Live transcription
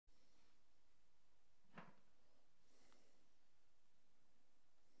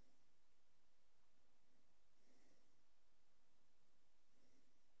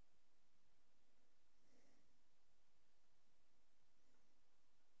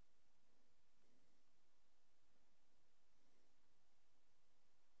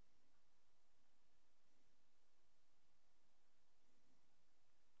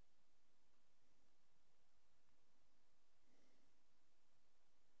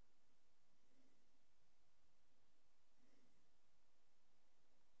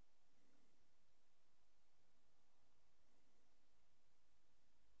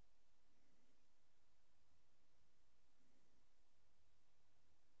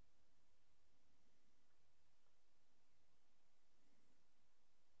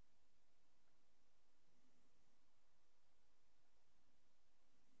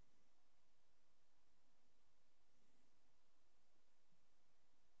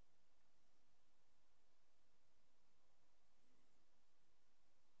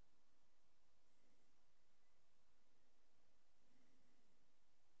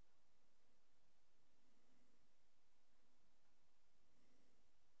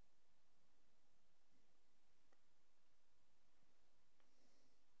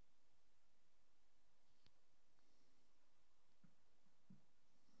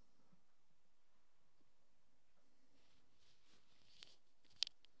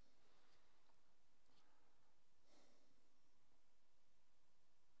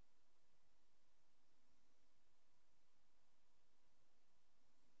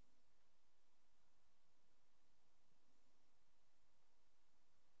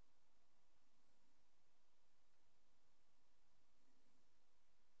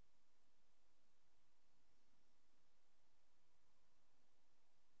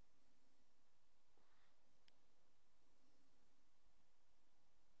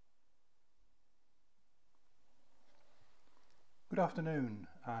Good afternoon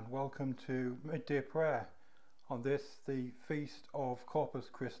and welcome to Midday Prayer on this, the Feast of Corpus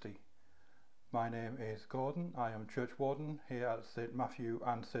Christi. My name is Gordon. I am Church Warden here at St Matthew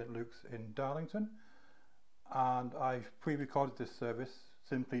and St Luke's in Darlington, and I've pre-recorded this service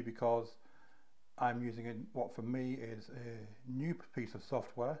simply because I'm using what for me is a new piece of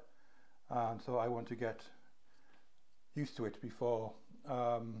software, and so I want to get used to it before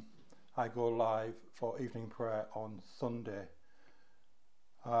I go live for evening prayer on Sunday.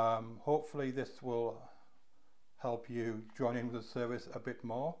 Hopefully this will help you join in with the service a bit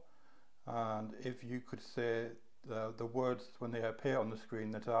more, and if you could say the words when they appear on the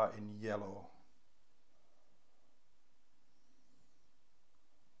screen that are in yellow.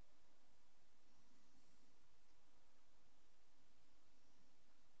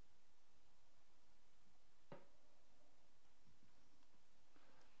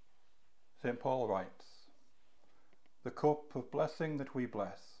 St. Paul writes, "The cup of blessing that we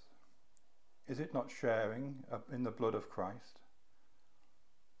bless, is it not sharing in the blood of Christ?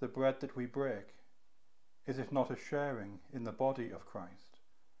 The bread that we break, is it not a sharing in the body of Christ?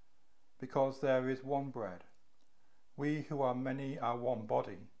 Because there is one bread. We who are many are one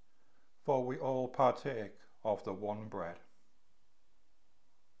body, for we all partake of the one bread."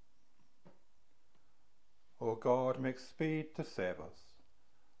 O God, make speed to save us.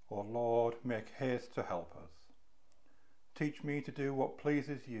 O Lord, make haste to help us. Teach me to do what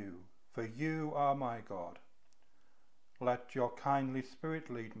pleases you, for you are my God. Let your kindly Spirit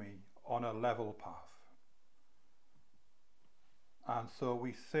lead me on a level path. And so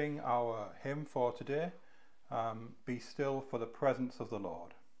we sing our hymn for today, Be Still for the Presence of the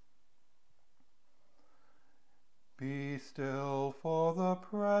Lord. Be still for the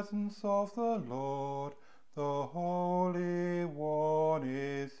presence of the Lord, the Holy One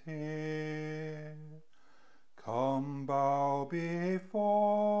is here. Come bow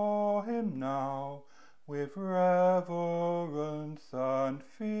before him now, with reverence and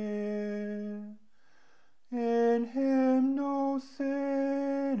fear. In him no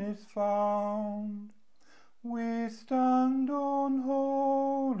sin is found, we stand on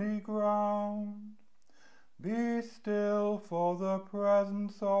holy ground. Be still for the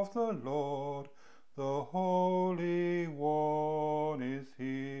presence of the Lord, the Holy One is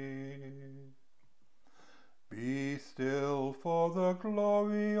here. Be still, for the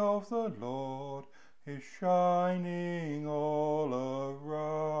glory of the Lord is shining all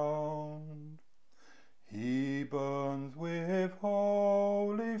around. He burns with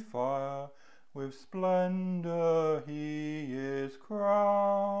holy fire, with splendor he is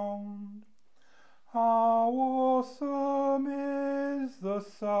crowned. How awesome is the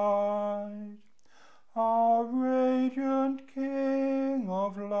sight, our radiant King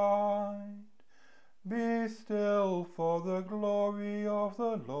of light. Be still, for the glory of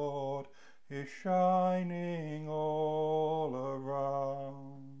the Lord is shining all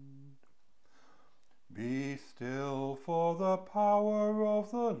around. Be still, for the power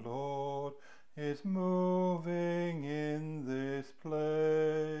of the Lord is moving in this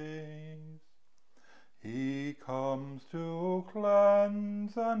place. He comes to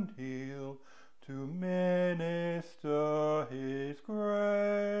cleanse and heal, to minister his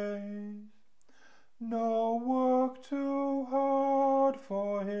grace. No work too hard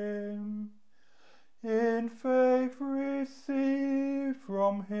for him, in faith receive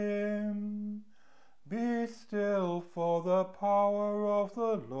from him. Be still, for the power of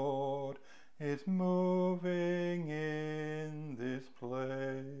the Lord is moving in this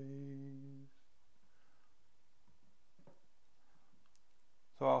place.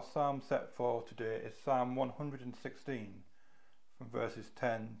 So our psalm set for today is Psalm 116, from verses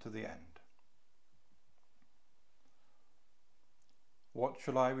 10 to the end. What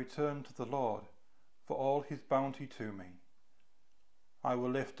shall I return to the Lord for all his bounty to me? I will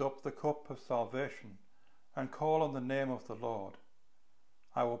lift up the cup of salvation and call on the name of the Lord.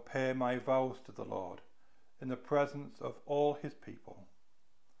 I will pay my vows to the Lord in the presence of all his people.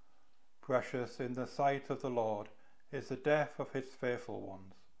 Precious in the sight of the Lord is the death of his faithful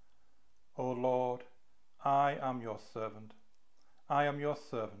ones. O Lord, I am your servant. I am your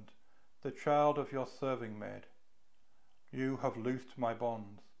servant, the child of your serving maid. You have loosed my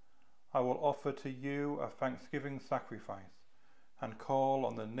bonds. I will offer to you a thanksgiving sacrifice and call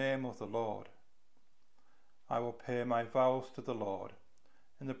on the name of the Lord. I will pay my vows to the Lord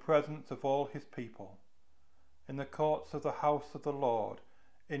in the presence of all his people. In the courts of the house of the Lord,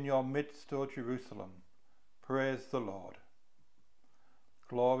 in your midst, O Jerusalem, praise the Lord.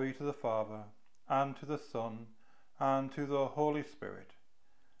 Glory to the Father, and to the Son, and to the Holy Spirit,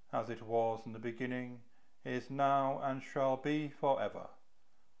 as it was in the beginning, is now, and shall be forever.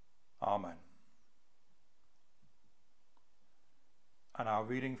 Amen. And our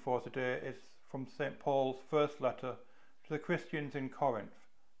reading for today is from St. Paul's first letter to the Christians in Corinth,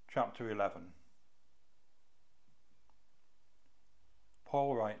 chapter 11.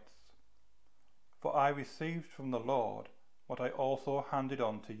 Paul writes, "For I received from the Lord what I also handed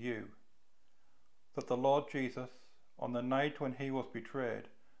on to you, that the Lord Jesus, on the night when he was betrayed,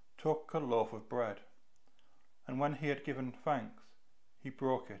 took a loaf of bread, and when he had given thanks, he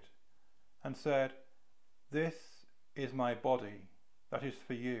broke it, and said, 'This is my body, that is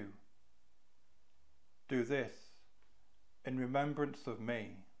for you. Do this in remembrance of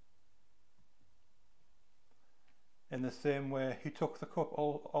me.' In the same way he took the cup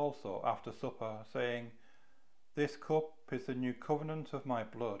also after supper, saying, 'This cup is the new covenant of my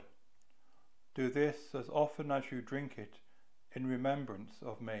blood. Do this as often as you drink it in remembrance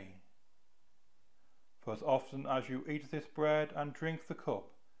of me. For as often as you eat this bread and drink the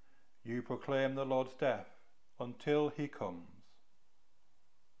cup, you proclaim the Lord's death until he comes.'"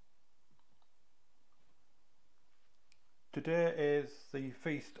 Today is the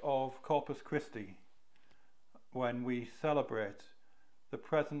feast of Corpus Christi, when we celebrate the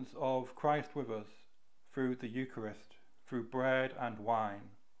presence of Christ with us through the Eucharist, through bread and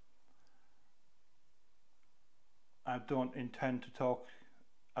wine. I don't intend to talk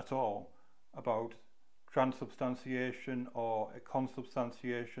at all about transubstantiation or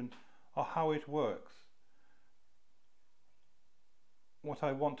consubstantiation or how it works. What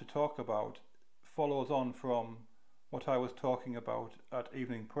I want to talk about follows on from what I was talking about at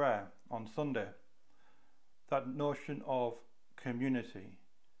evening prayer on Sunday. That notion of community,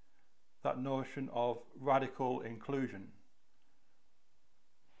 that notion of radical inclusion.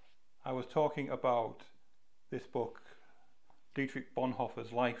 I was talking about this book, Dietrich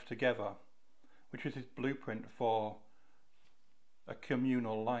Bonhoeffer's Life Together, which is his blueprint for a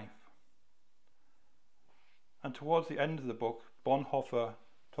communal life. And towards the end of the book, Bonhoeffer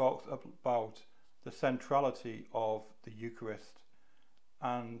talks about the centrality of the Eucharist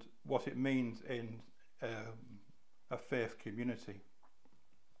and what it means in a faith community.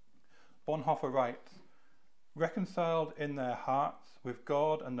 Bonhoeffer writes, "Reconciled in their hearts with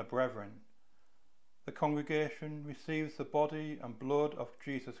God and the brethren, the congregation receives the body and blood of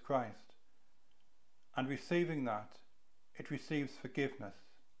Jesus Christ, and receiving that, it receives forgiveness,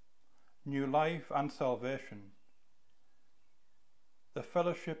 new life and salvation. The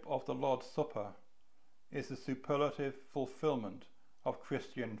fellowship of the Lord's Supper is the superlative fulfillment of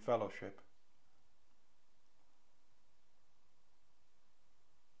Christian fellowship."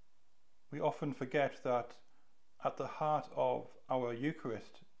 We often forget that at the heart of our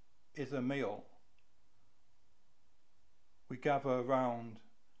Eucharist is a meal. We gather round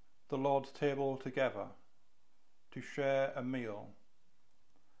the Lord's table together to share a meal.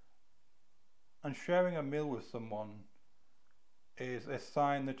 And sharing a meal with someone is a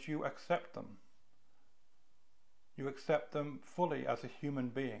sign that you accept them. You accept them fully as a human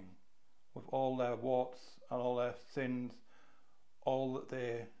being, with all their warts and all their sins, all that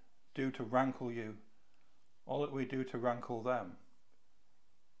they do to rankle you, all that we do to rankle them.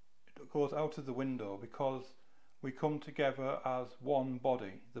 It goes out of the window because we come together as one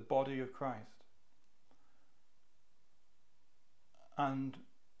body, the body of Christ. And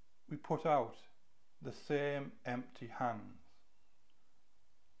we put out the same empty hands,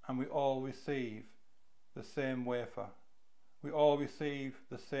 and we all receive the same wafer. We all receive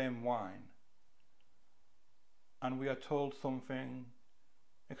the same wine. And we are told something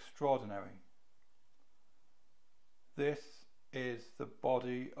extraordinary. This is the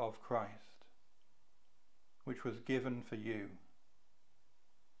body of Christ, which was given for you.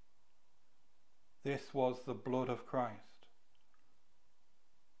 This was the blood of Christ,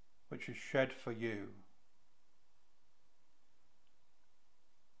 which is shed for you.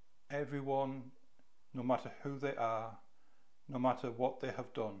 Everyone, no matter who they are, no matter what they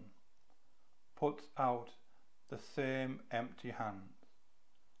have done, puts out the same empty hands,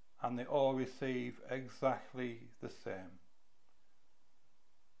 and they all receive exactly the same.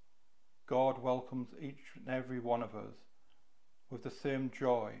 God welcomes each and every one of us with the same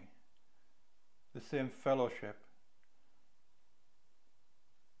joy, the same fellowship,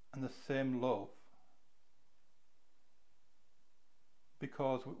 and the same love.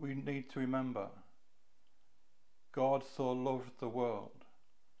 Because we need to remember, God so loved the world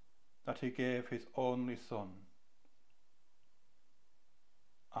that he gave his only Son.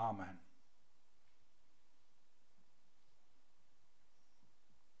 Amen.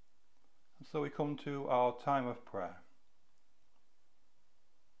 And so we come to our time of prayer.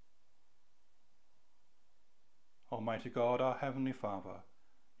 Almighty God, our Heavenly Father,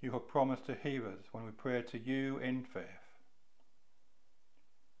 you have promised to hear us when we pray to you in faith.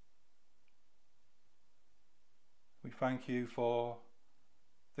 We thank you for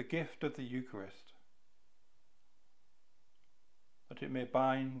the gift of the Eucharist, that it may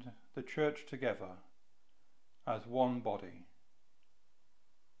bind the Church together as one body.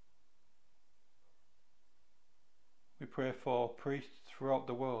 We pray for priests throughout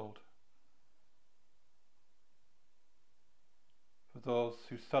the world, for those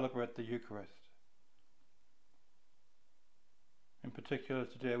who celebrate the Eucharist. In particular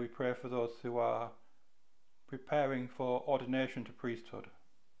today we pray for those who are preparing for ordination to priesthood,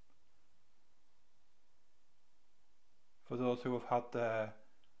 for those who have had their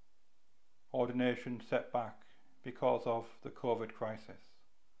ordination set back because of the COVID crisis.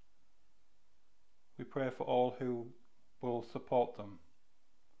 We pray for all who will support them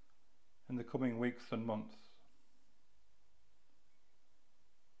in the coming weeks and months.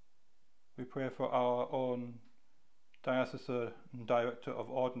 We pray for our own Diocesan Director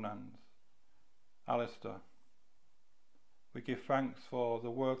of Ordinance, Alistair. We give thanks for the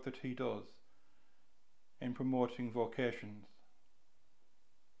work that he does in promoting vocations,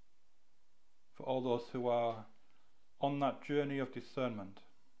 for all those who are on that journey of discernment,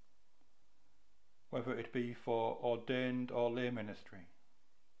 whether it be for ordained or lay ministry.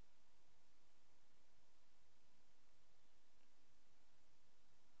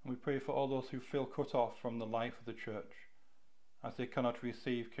 And we pray for all those who feel cut off from the life of the Church as they cannot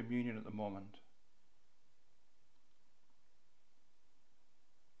receive communion at the moment.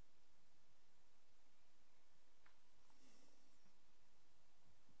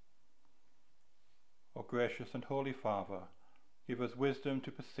 O gracious and holy Father, give us wisdom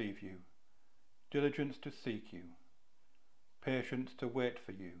to perceive you, diligence to seek you, patience to wait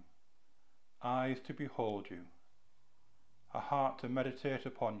for you, eyes to behold you, a heart to meditate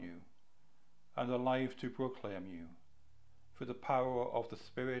upon you, and a life to proclaim you, through the power of the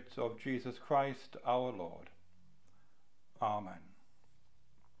Spirit of Jesus Christ our Lord. Amen.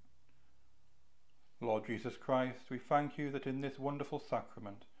 Lord Jesus Christ, we thank you that in this wonderful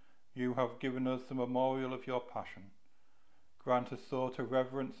sacrament you have given us the memorial of your passion. Grant us so to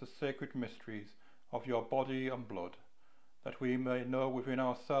reverence the sacred mysteries of your body and blood, that we may know within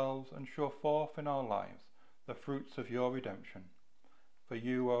ourselves and show forth in our lives the fruits of your redemption. For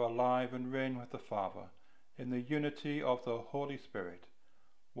you are alive and reign with the Father, in the unity of the Holy Spirit,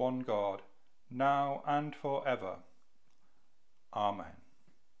 one God, now and forever. Amen.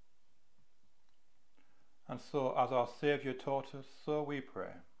 And so, as our Saviour taught us, so we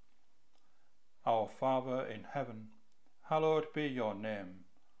pray. Our Father in heaven, hallowed be your name.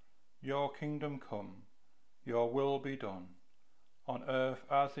 Your kingdom come, your will be done, on earth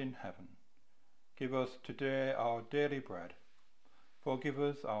as in heaven. Give us today our daily bread. Forgive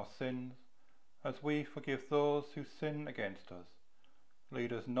us our sins, as we forgive those who sin against us.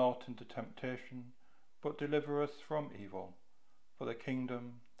 Lead us not into temptation, but deliver us from evil. For the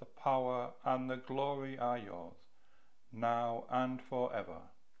kingdom, the power, and the glory are yours, now and forever.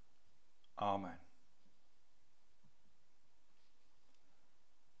 Amen.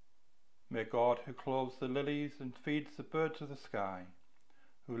 May God, who clothes the lilies and feeds the birds of the sky,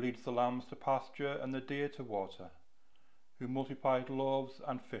 who leads the lambs to pasture and the deer to water, who multiplied loaves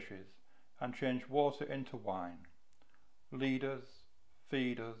and fishes and changed water into wine, lead us,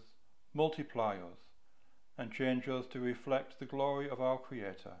 feed us, multiply us, and change us to reflect the glory of our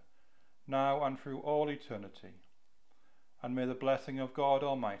Creator, now and through all eternity. And may the blessing of God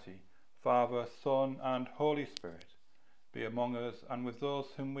Almighty, Father, Son, and Holy Spirit be among us and with those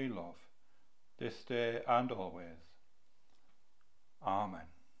whom we love, this day and always. Amen.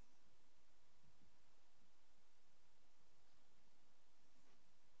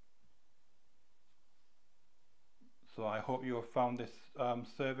 So I hope you have found this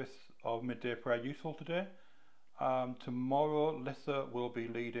service of Midday Prayer useful today. Tomorrow Lissa will be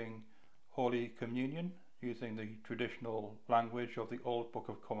leading Holy Communion using the traditional language of the Old Book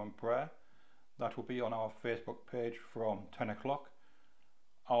of Common Prayer. That will be on our Facebook page from 10 o'clock.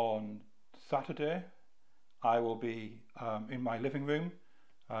 On Saturday I will be in my living room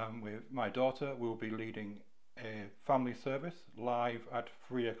with my daughter. We will be leading a family service live at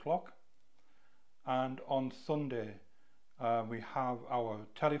 3 o'clock. And on Sunday we have our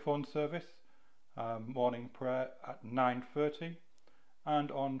telephone service, morning prayer at 9:30,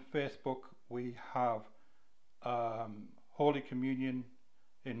 and on Facebook we have Holy Communion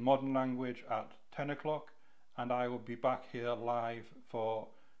in modern language at 10 o'clock, and I will be back here live for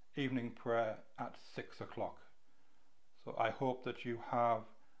evening prayer at 6 o'clock. So I hope that you have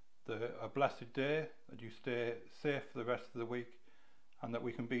a blessed day, that you stay safe for the rest of the week, and that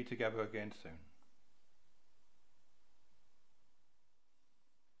we can be together again soon.